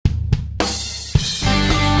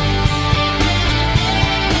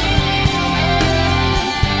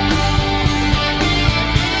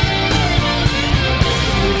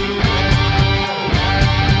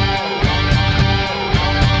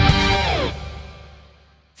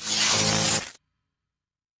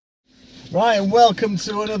Right, and welcome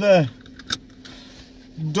to another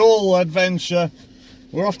dull adventure.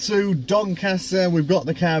 We're off to Doncaster. We've got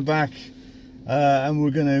the car back and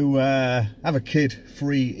we're going to have a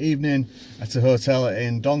kid-free evening at a hotel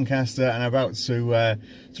in Doncaster, and about to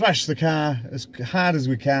thrash the car as hard as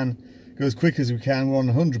we can, go as quick as we can. We're on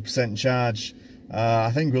 100% charge.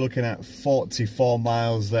 I think we're looking at 44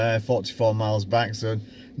 miles there, 44 miles back, so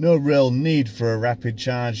no real need for a rapid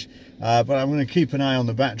charge. But I'm going to keep an eye on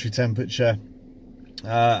the battery temperature,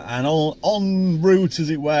 and en route, as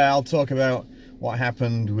it were, I'll talk about what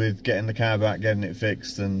happened with getting the car back, getting it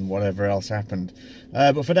fixed, and whatever else happened.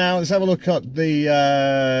 But for now, let's have a look at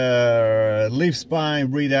the leaf spy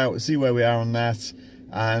readout, see where we are on that,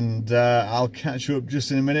 and I'll catch you up just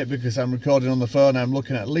in a minute because I'm recording on the phone. I'm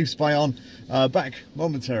looking at leaf spy on. Back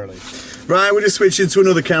momentarily. Right, we're just switching to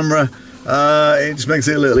another camera. It just makes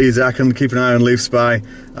it a little easier. I can keep an eye on leaf spy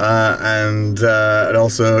and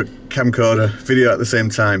also camcorder video at the same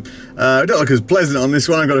time. We don't look as pleasant on this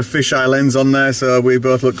one. I've got a fisheye lens on there, so we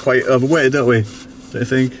both look quite overweight, don't we? Don't you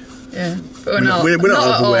think? Yeah, but we're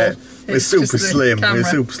not overweight. We're super slim. We're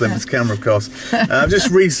super slim. It's camera, of course. I've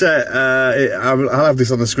just reset. I'll have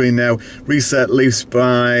this on the screen now. Reset leaf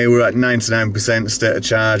spy. We're at 99% state of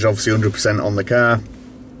charge. Obviously 100% on the car.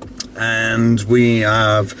 And we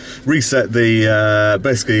have reset the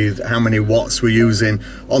basically how many watts we're using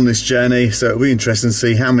on this journey, so it'll be interesting to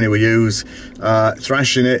see how many we use.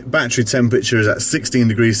 Thrashing it, battery temperature is at 16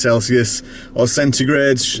 degrees Celsius or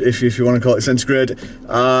centigrade, if you want to call it centigrade.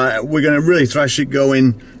 We're going to really thrash it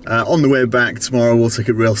going. On the way back tomorrow we'll take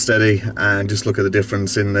it real steady and just look at the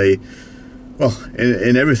difference in the, well,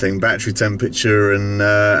 in everything, battery temperature and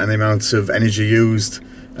the amount of energy used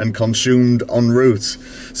and consumed en route.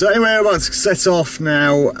 So anyway, we're about to set off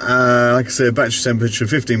now. Like I say, battery temperature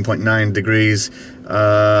 15.9 degrees.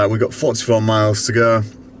 We've got 44 miles to go.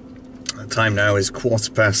 The time now is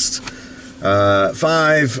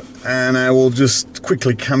 5:15, and I will just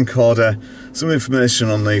quickly camcorder some information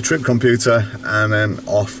on the trip computer and then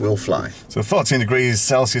off we'll fly. So 14 degrees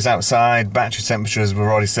Celsius outside, battery temperature, as we've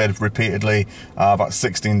already said repeatedly, about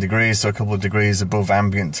 16 degrees, so a couple of degrees above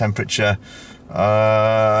ambient temperature.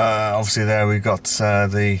 Obviously there we've got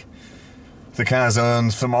the car's own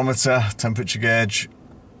thermometer, temperature gauge.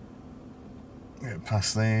 Get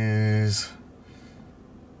past these,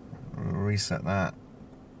 reset that,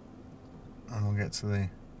 and we'll get to the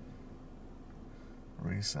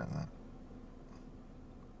reset that.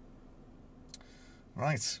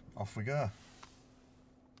 Right, off we go.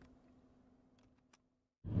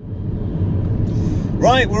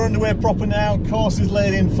 Right, we're underway proper now. Course is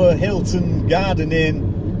laid in for Hilton Garden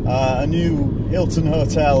Inn, a new Hilton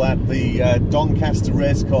hotel at the Doncaster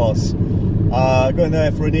racecourse. Going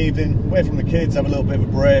there for an evening, away from the kids, have a little bit of a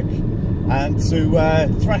break, and to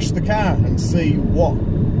thrash the car and see what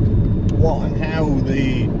and how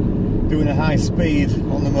doing a high speed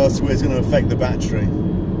on the motorway is going to affect the battery.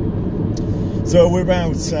 So we're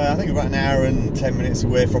about, I think about an hour and 10 minutes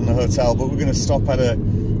away from the hotel, but we're going to stop at a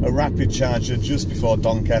rapid charger just before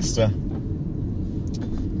Doncaster.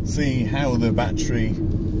 See how the battery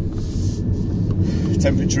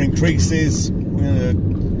temperature increases. We're going to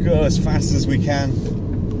go as fast as we can. I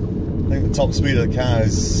think the top speed of the car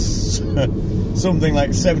is something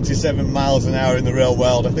like 77 miles an hour in the real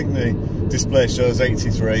world. I think the display shows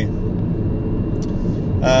 83.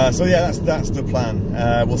 So yeah, that's the plan.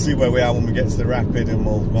 We'll see where we are when we get to the rapid, and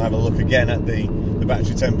we'll have a look again at the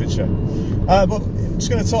battery temperature. But I'm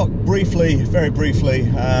just going to talk briefly, very briefly,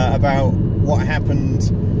 about what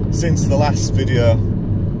happened since the last video.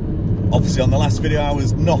 Obviously on the last video I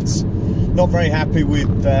was not very happy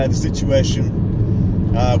with the situation.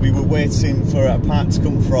 We were waiting for a part to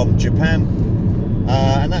come from Japan,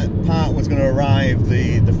 and that part was going to arrive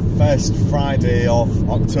the first Friday of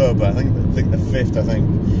October, I think the 5th, I think.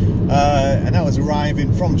 And that was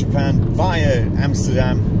arriving from Japan via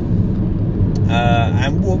Amsterdam,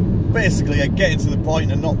 and we'll basically, getting to the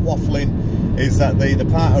point and not waffling, is that the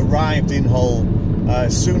part arrived in Hull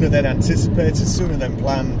sooner than anticipated, sooner than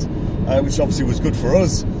planned, which obviously was good for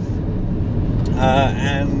us.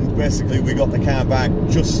 And basically we got the car back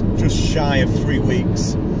just shy of 3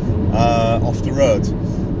 weeks off the road.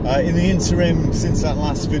 In the interim, since that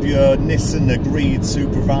last video, Nissan agreed to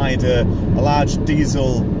provide a large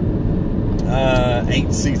diesel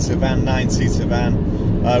 8-seater van, 9-seater van,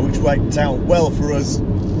 which worked out well for us.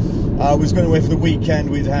 I was going away for the weekend.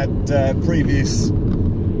 We'd had previous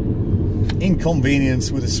inconvenience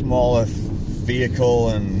with a smaller vehicle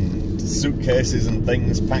and suitcases and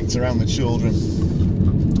things packed around the children.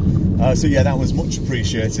 So yeah, that was much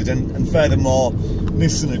appreciated, and furthermore,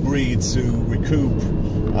 Nissan agreed to recoup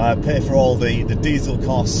pay for all the diesel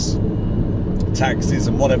costs, taxes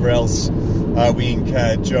and whatever else we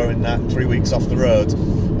incurred during that 3 weeks off the road,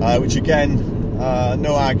 which again,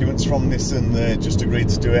 no arguments from Nissan. They just agreed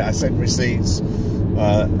to do it. I sent receipts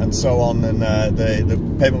and so on, and the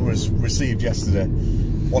payment was received yesterday,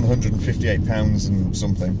 £158 and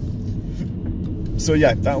something. So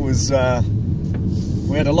yeah, that was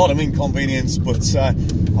we had a lot of inconvenience, but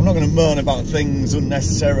I'm not going to moan about things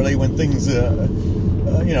unnecessarily when things are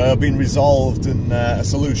you know, have been resolved and a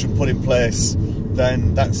solution put in place.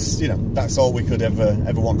 Then that's, you know, that's all we could ever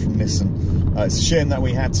want from Nissan. It's a shame that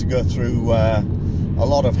we had to go through a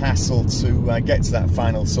lot of hassle to get to that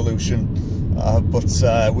final solution, but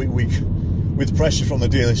we with pressure from the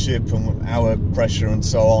dealership and our pressure and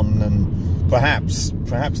so on, and perhaps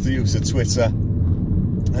the use of Twitter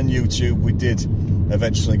and YouTube, we did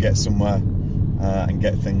eventually get somewhere and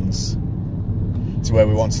get things to where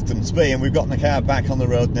we wanted them to be. And we've gotten the car back on the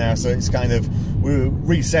road now, so it's kind of, we're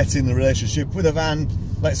resetting the relationship with the van.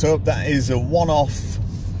 Let's hope that is a one-off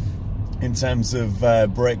in terms of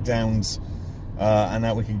breakdowns, and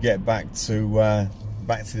that we can get back to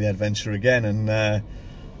the adventure again. And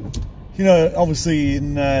you know, obviously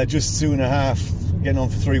in just 2.5, getting on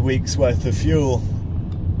for 3 weeks worth of fuel,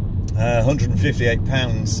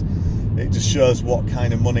 £158, it just shows what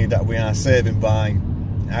kind of money that we are saving by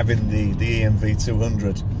having the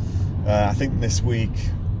e-NV200. I think this week,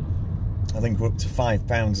 I think we're up to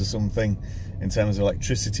 £5 or something in terms of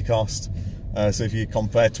electricity cost. So if you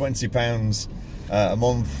compare £20 a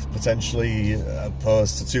month potentially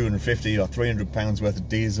opposed to £250 or £300 worth of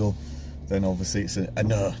diesel, then obviously it's a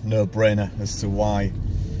no-brainer as to why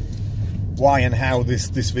and how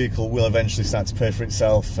this vehicle will eventually start to pay for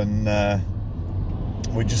itself. And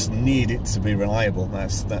we just need it to be reliable.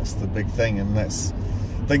 That's the big thing, and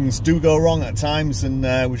things do go wrong at times, and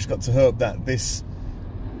we've just got to hope that this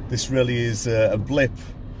really is a blip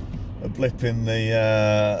in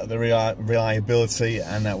the reliability,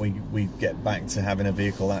 and that we get back to having a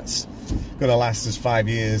vehicle that's going to last us 5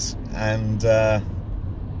 years and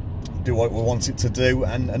do what we want it to do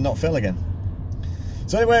and not fail again.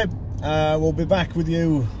 So anyway, we'll be back with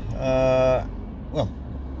you, well,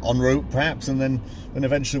 en route perhaps, and then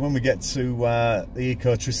eventually when we get to the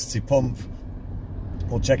Ecotricity pump,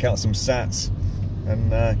 we'll check out some stats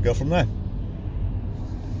and go from there.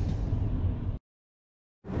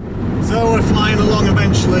 So we're flying along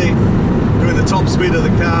eventually, doing the top speed of the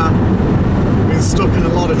car. We've been stuck in a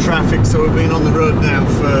lot of traffic, so we've been on the road now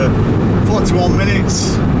for 41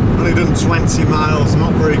 minutes, only done 20 miles,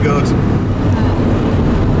 not very good.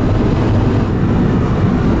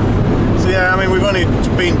 So yeah, I mean, we've only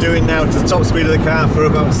been doing now to the top speed of the car for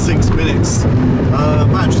about 6 minutes.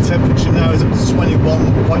 Battery temperature now is up to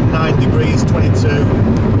 21.9 degrees, 22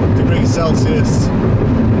 degrees Celsius.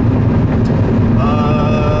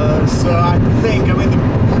 So I think, I mean,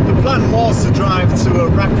 the plan was to drive to a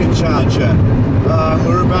rapid charger.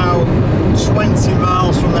 We're about 20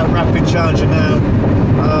 miles from that rapid charger now.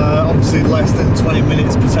 Obviously less than 20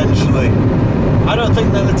 minutes potentially. I don't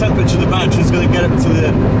think that the temperature of the battery is going to get up to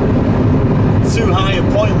the too high a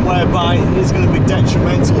point whereby it's going to be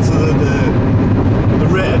detrimental to the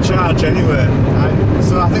rate of charge anyway.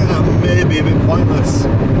 So I think that may be a bit pointless.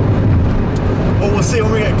 But we'll see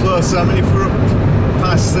when we get closer. I mean, if we're up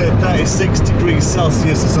past say 36 degrees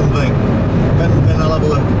Celsius or something, then I'll have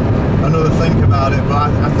another think about it. But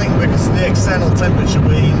I think because the external temperature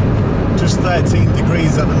being just 13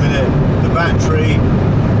 degrees at the minute, the battery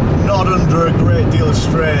not under a great deal of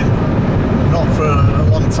strain, not for a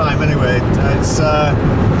long time anyway. It's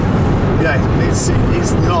yeah, it's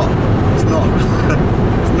not it's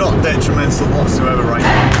not detrimental whatsoever right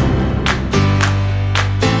now.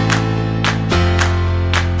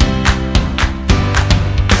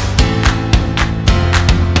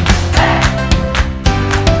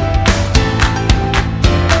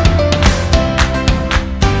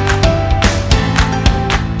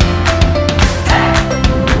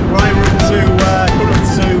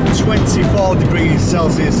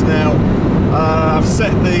 Celsius now. I've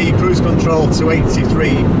set the cruise control to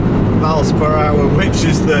 83 miles per hour, which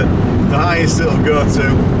is the highest it'll go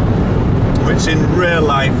to, which in real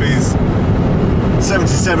life is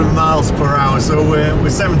 77 miles per hour. So we're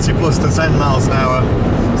 70 plus to 10 miles an hour.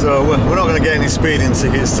 So we're not going to get any speeding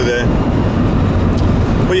tickets today.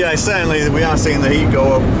 But yeah, certainly we are seeing the heat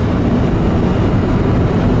go up,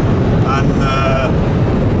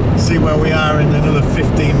 and see where we are in another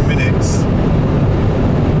 15 minutes.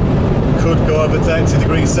 Could go over 30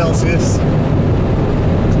 degrees Celsius.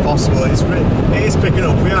 It's possible. It is picking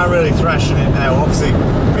up. We are really thrashing it now. Obviously,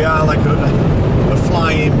 we are like a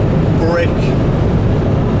flying brick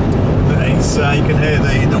distance you can hear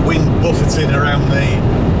the wind buffeting around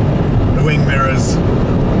the wing mirrors.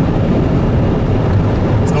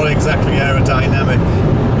 It's not exactly aerodynamic.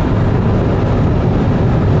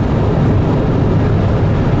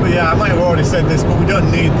 But yeah, I might have already said this, but we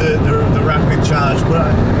don't need the rapid charge. But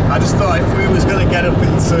I just thought if we was going to get up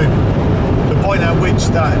into the point at which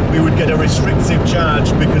that we would get a restrictive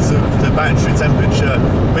charge because of the battery temperature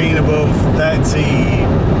being above 30,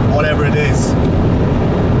 whatever it is.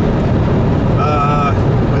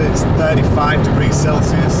 But it's 35 degrees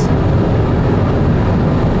Celsius.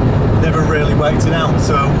 Never really worked it out,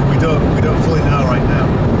 so we don't fully know right now.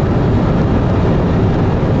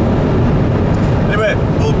 Anyway,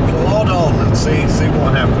 we'll plod on and see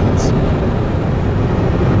what happens.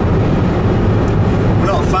 We're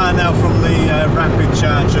not far now from the rapid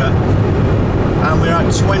charger, and we're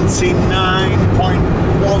at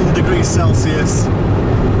 29.1 degrees Celsius.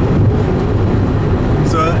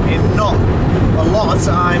 So in not a lot of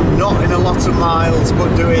time, not in a lot of miles,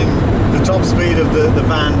 but doing the top speed of the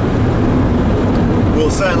van, we'll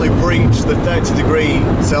certainly breach the 30 degree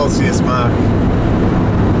Celsius mark,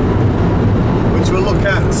 which we'll look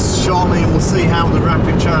at shortly, and we'll see how the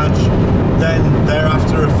rapid charge then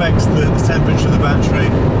thereafter affects the temperature of the battery.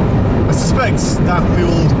 I suspect that we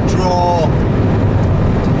will draw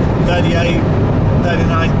 38,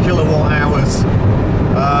 39 kilowatt hours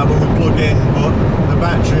when we plug in, but the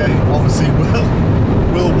battery obviously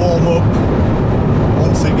will warm up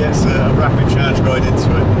once it gets a rapid charge going into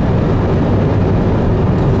it.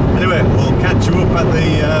 Anyway, we'll catch you up at the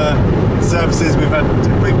services. We've had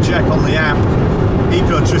a quick check on the app.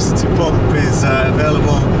 Ecotricity pump is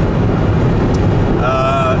available.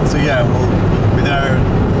 So yeah, we'll be there in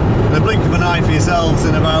the blink of an eye for yourselves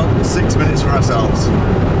in about 6 minutes for ourselves.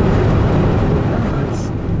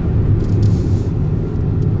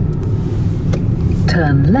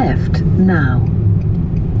 Turn left now.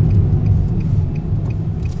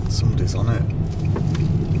 Somebody's on it.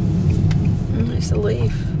 It's a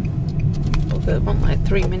Leaf. It wasn't like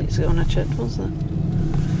 3 minutes ago when I checked, was there?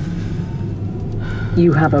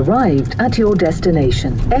 You have arrived at your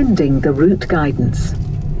destination, ending the route guidance.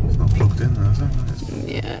 It's not plugged in though, is it?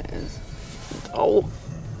 Yeah, it is. Oh.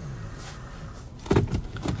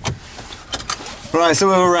 Right, so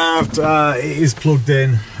we've arrived. It is plugged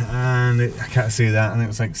in, and I can't see that. I think it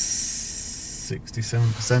was like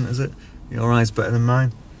 67%, is it? Your eye's better than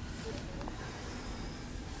mine.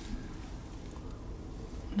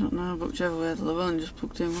 I don't know, but whichever way they've only just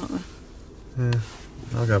plugged in, weren't they? Yeah,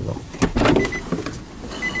 I'll go look.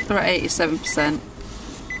 They're at 87%.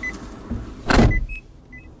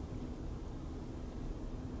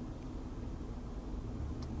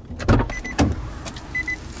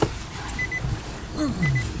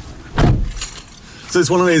 So it's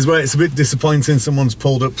one of these where it's a bit disappointing. Someone's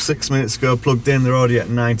pulled up 6 minutes ago, plugged in, they're already at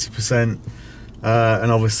 90%,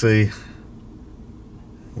 and obviously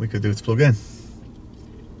we could do it to plug in.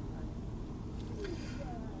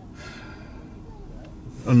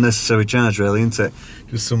 Unnecessary charge really, isn't it?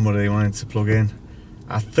 Just somebody wanting to plug in.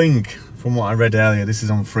 I think from what I read earlier, this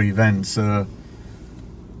is on free vent, so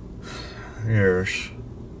yes.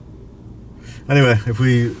 Anyway, if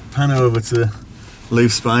we pan over to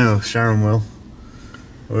Leaf Spy, or Sharon will,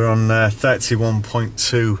 we're on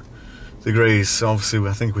 31.2 degrees. So obviously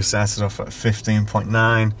I think we started off at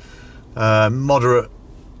 15.9. Moderate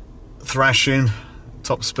thrashing,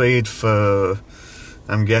 top speed for,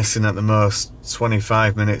 I'm guessing at the most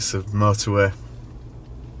 25 minutes of motorway.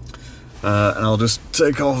 And I'll just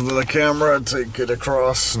take off the camera, take it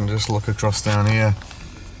across, and just look across down here.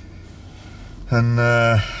 And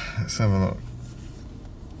let's have a look.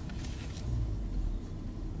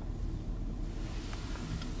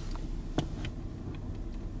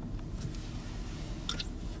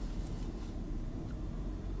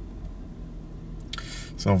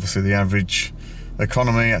 So obviously the average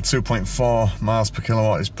economy at 2.4 miles per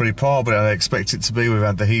kilowatt is pretty poor, but I expect it to be. We've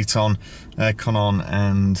had the heat on, aircon on,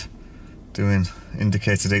 and doing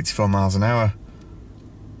indicated 84 miles an hour,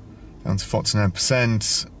 down to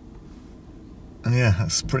 49%. And yeah,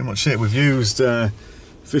 that's pretty much it. We've used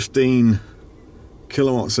 15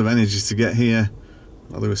 kilowatts of energy to get here.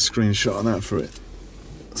 I'll do a screenshot of that for it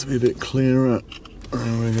to be a bit clearer.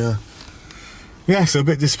 There we go. Yeah, so a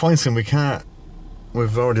bit disappointing.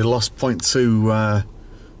 We've already lost 0.2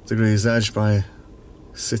 degrees edge by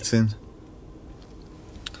sitting.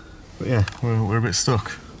 But yeah, we're a bit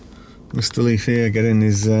stuck. Mr. Leaf here getting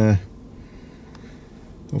his,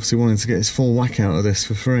 obviously wanting to get his full whack out of this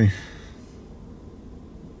for free.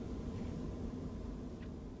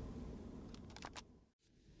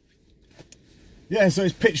 Yeah, so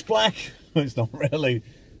it's pitch black. It's not really.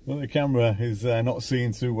 Well, the camera is not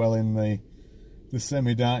seeing too well in the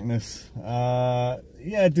semi-darkness.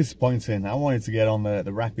 Yeah, disappointing. I wanted to get on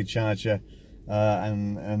the rapid charger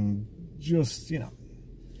and just, you know,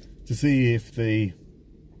 to see if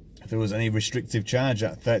there was any restrictive charge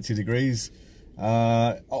at 30 degrees.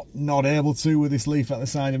 Not able to with this leaf at the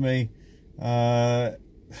side of me. Yeah,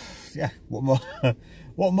 what more?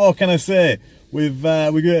 What more can I say? We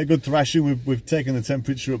got a good thrashing. We've taken the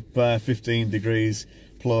temperature up 15 degrees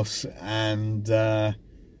plus, and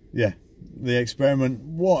yeah, the experiment.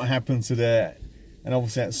 What happened today? And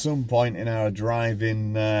obviously, at some point in our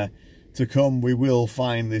driving to come, we will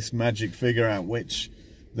find this magic figure at which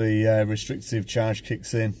the restrictive charge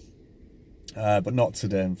kicks in, but not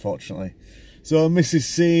today, unfortunately. So Mrs.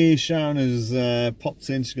 C, Sharon has popped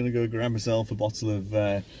in. She's going to go grab herself a bottle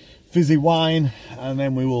of fizzy wine, and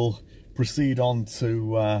then we will proceed on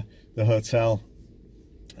to the hotel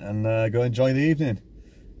and go enjoy the evening.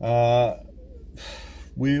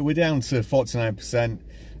 We're down to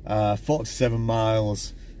 49%, 47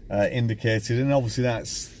 miles indicated, and obviously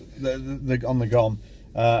that's on the gom,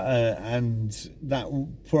 and that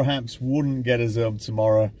perhaps wouldn't get us home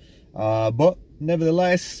tomorrow, but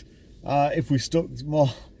nevertheless, if we stuck to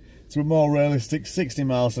a more realistic 60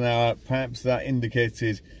 miles an hour, perhaps that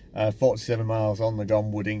indicated 47 miles on the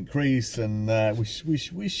gom would increase, and we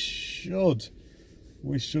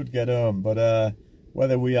should get home. But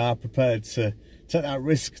whether we are prepared to take that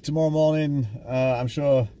risk tomorrow morning, I'm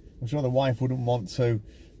sure the wife wouldn't want to.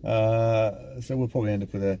 So we'll probably end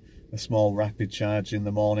up with a small rapid charge in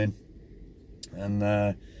the morning,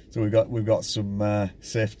 and so we've got some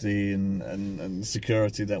safety and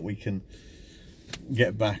security that we can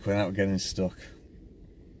get back without getting stuck.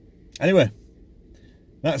 Anyway,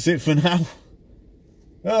 that's it for now.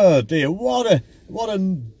 Oh dear, what a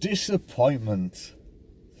disappointment.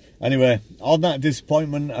 Anyway, on that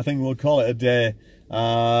disappointment, I think we'll call it a day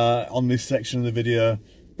on this section of the video.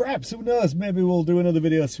 Perhaps, who knows, maybe we'll do another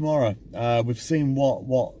video tomorrow. We've seen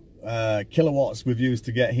what kilowatts we've used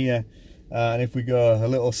to get here. And if we go a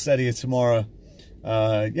little steadier tomorrow,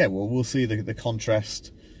 yeah, we'll see the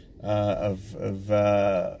contrast of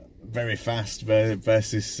very fast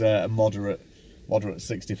versus moderate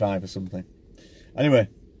 65 or something. Anyway,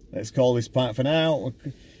 let's call this part for now.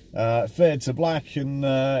 Fade to black, and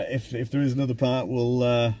if there is another part,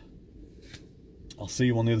 I'll see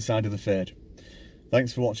you on the other side of the fade.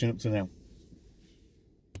 Thanks for watching up to now.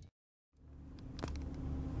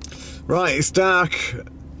 Right, it's dark.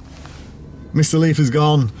 Mr. Leaf is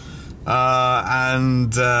gone,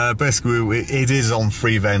 and basically it is on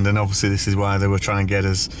free vend, and obviously this is why they were trying to get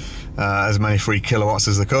us as many free kilowatts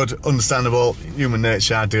as they could. Understandable, human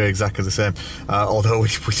nature. I do exactly the same, although we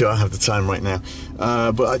don't have the time right now.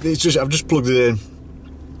 But it's just, I've just plugged it in,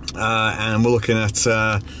 and we're looking at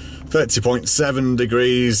 30.7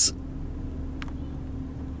 degrees.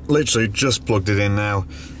 Literally just plugged it in now,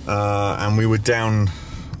 and we were down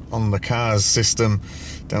on the car's system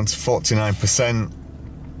down to 49%.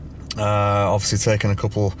 Obviously taken a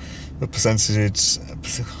couple of percentages.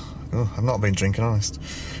 Oh, I've not been drinking, honest.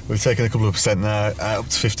 We've taken a couple of percent there, up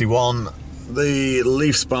to 51. The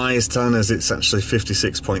Leaf Spy is telling us it's actually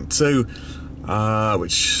 56.2,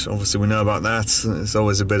 which obviously we know about that. There's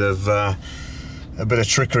always a bit of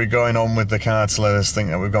trickery going on with the car to let us think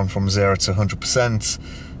that we've gone from 0 to 100%.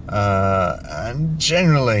 And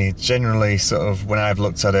generally sort of, when I've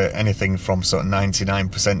looked at it, anything from sort of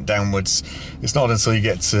 99% downwards, it's not until you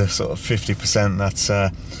get to sort of 50%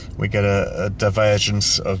 that we get a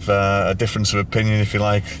divergence of a difference of opinion, if you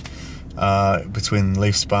like, between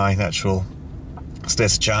Leaf Spy, the actual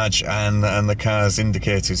state of charge, and the car's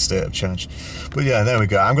indicated state of charge. But yeah, there we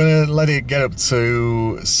go. I'm going to let it get up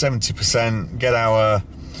to 70%, get our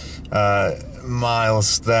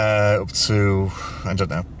miles there up to, I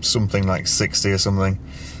don't know, something like 60 or something,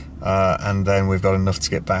 and then we've got enough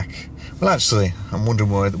to get back. Well, actually, I'm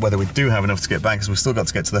wondering whether we do have enough to get back, because we've still got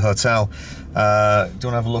to get to the hotel. Do you want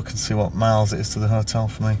to have a look and see what miles it is to the hotel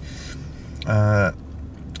for me? So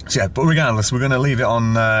yeah, but regardless, we're going to leave it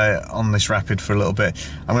on this rapid for a little bit.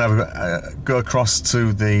 I'm going to go across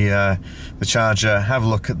to the charger, have a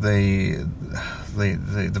look at the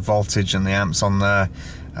voltage and the amps on there,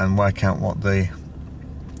 and work out what the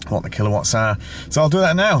kilowatts are. So I'll do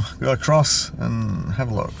that now. Go across and have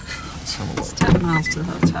a look. Let's have a look. It's 10 miles to the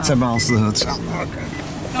hotel. 10 miles to the hotel. Okay. You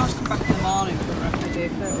can always come back in the morning for a rapid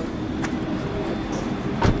vehicle.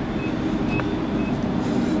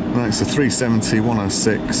 Right, it's a 370,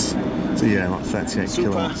 106. So yeah, about 38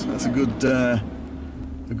 kilowatts. That's a good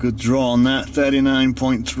draw on that.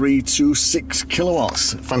 39.326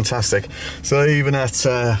 kilowatts. Fantastic. So even at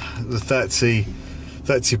the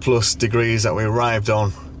 30 plus degrees that we arrived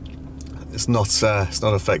on, it's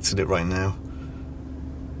not affected it right now.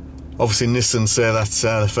 Obviously Nissan say that's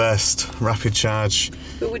the first rapid charge.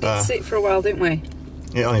 But we did sit for a while, didn't we?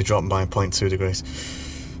 It only dropped by 0.2 degrees.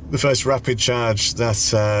 The first rapid charge, that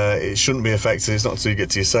it shouldn't be affected. It's not until you get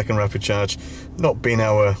to your second rapid charge. Not being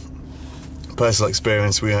our personal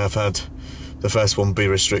experience, we have had the first one be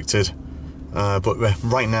restricted. But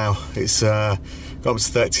right now it's got up to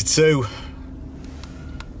 32,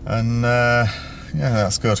 and yeah,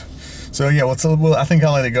 that's good. So yeah, I think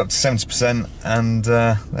I'll let it go up to 70%, and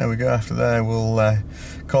there we go. After there, we'll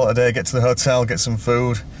call it a day. Get to the hotel, get some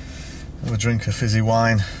food, have a drink of fizzy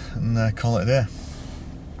wine, and call it a day.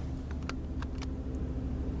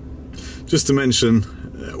 Just to mention,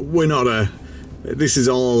 this is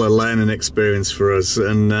all a learning experience for us,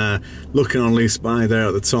 and looking on Leafs By there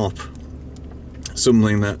at the top,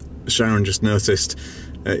 something that Sharon just noticed,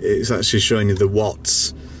 it's actually showing you the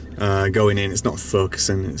watts going in. It's not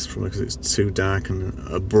focusing, it's probably because it's too dark and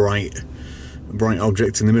a bright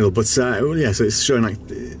object in the middle, but yeah, so it's showing like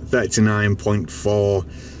 39.4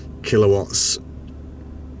 kilowatts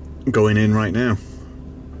going in right now.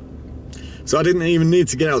 So I didn't even need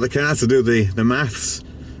to get out of the car to do the maths,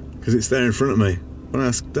 because it's there in front of me.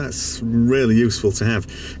 Well, that's really useful to have,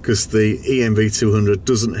 because the e-NV200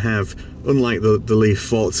 doesn't have, unlike the Leaf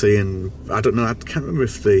 40, and I don't know, I can't remember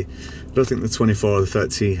if I don't think the 24 or the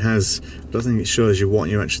 30 has, I don't think it shows you what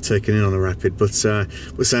you're actually taking in on a rapid, but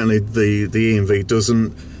certainly the e-NV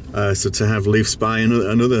doesn't. So to have Leafs By,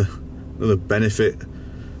 another benefit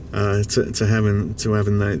to having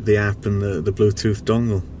the app and the Bluetooth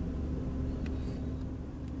dongle.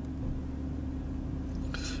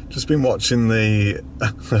 Just been watching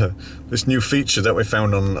this new feature that we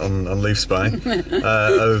found on Leafs By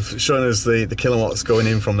of showing us the kilowatts going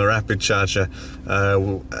in from the rapid charger.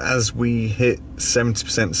 As we hit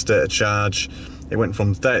 70% state of charge, it went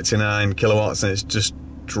from 39 kilowatts and it's just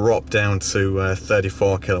dropped down to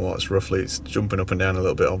 34 kilowatts roughly. It's jumping up and down a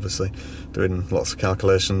little bit, obviously, doing lots of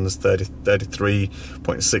calculations.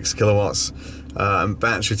 33.6 kilowatts, and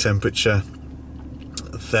battery temperature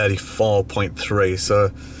 34.3.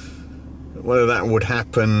 So whether that would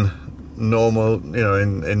happen normal,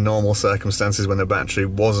 in normal circumstances when the battery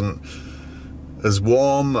wasn't as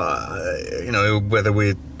warm, whether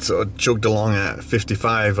we sort of chugged along at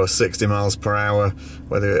 55 or 60 miles per hour,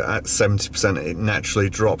 whether at 70% it naturally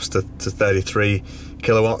drops to 33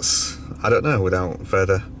 kilowatts, I don't know, without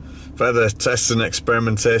further tests and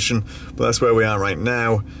experimentation. But that's where we are right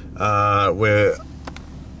now. We're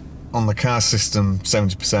on the car system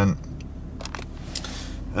 70%,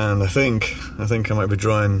 and I think I might be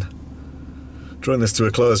drawing this to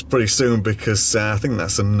a close pretty soon, because I think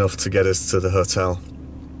that's enough to get us to the hotel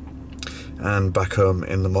and back home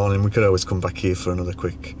in the morning. We could always come back here for another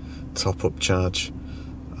quick top-up charge.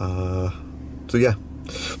 So yeah,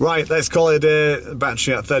 right, let's call it a day.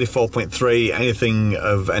 Battery at 34.3. Anything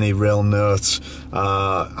of any real note,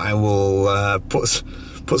 I will put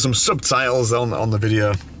some subtitles on the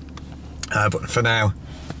video. But for now,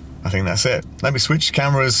 I think that's it. Let me switch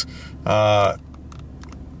cameras right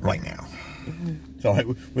now.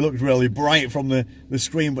 So we looked really bright from the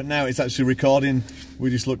screen, but now it's actually recording.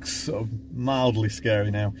 We just look sort of mildly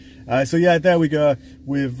scary now. So yeah, there we go.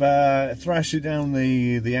 We've thrashed it down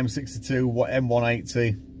the M62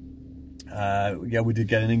 M180. Yeah, we did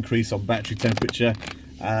get an increase on battery temperature.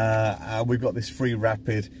 We've got this free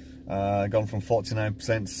rapid, gone from 49% to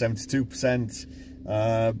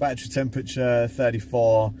 72%. Battery temperature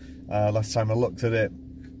 34. Last time I looked at it,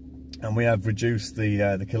 and we have reduced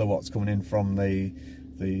the kilowatts coming in from the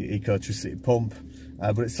Ecotricity pump.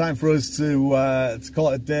 But it's time for us to call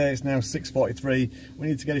it a day. It's now 6:43. We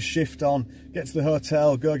need to get a shift on, get to the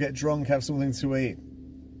hotel, go get drunk, have something to eat,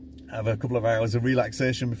 have a couple of hours of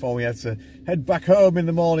relaxation before we have to head back home in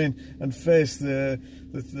the morning and face the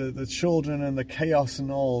children and the chaos and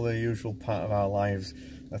all the usual part of our lives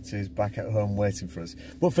that is back at home waiting for us.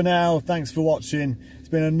 But for now, thanks for watching. It's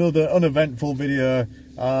been another uneventful video.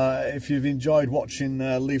 If you've enjoyed watching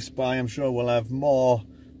Leafs By, I'm sure we'll have more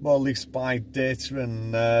Leafs By data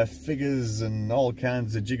and figures and all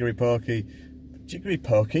kinds of jiggery-pokey.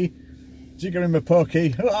 Jiggery-pokey?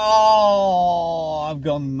 Oh, I've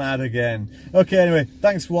gone mad again. Okay, anyway,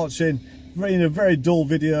 thanks for watching. A very dull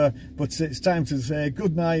video, but it's time to say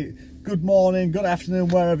good night, good morning, good afternoon,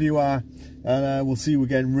 wherever you are. And we'll see you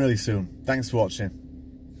again really soon. Thanks for watching.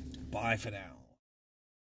 Bye for now.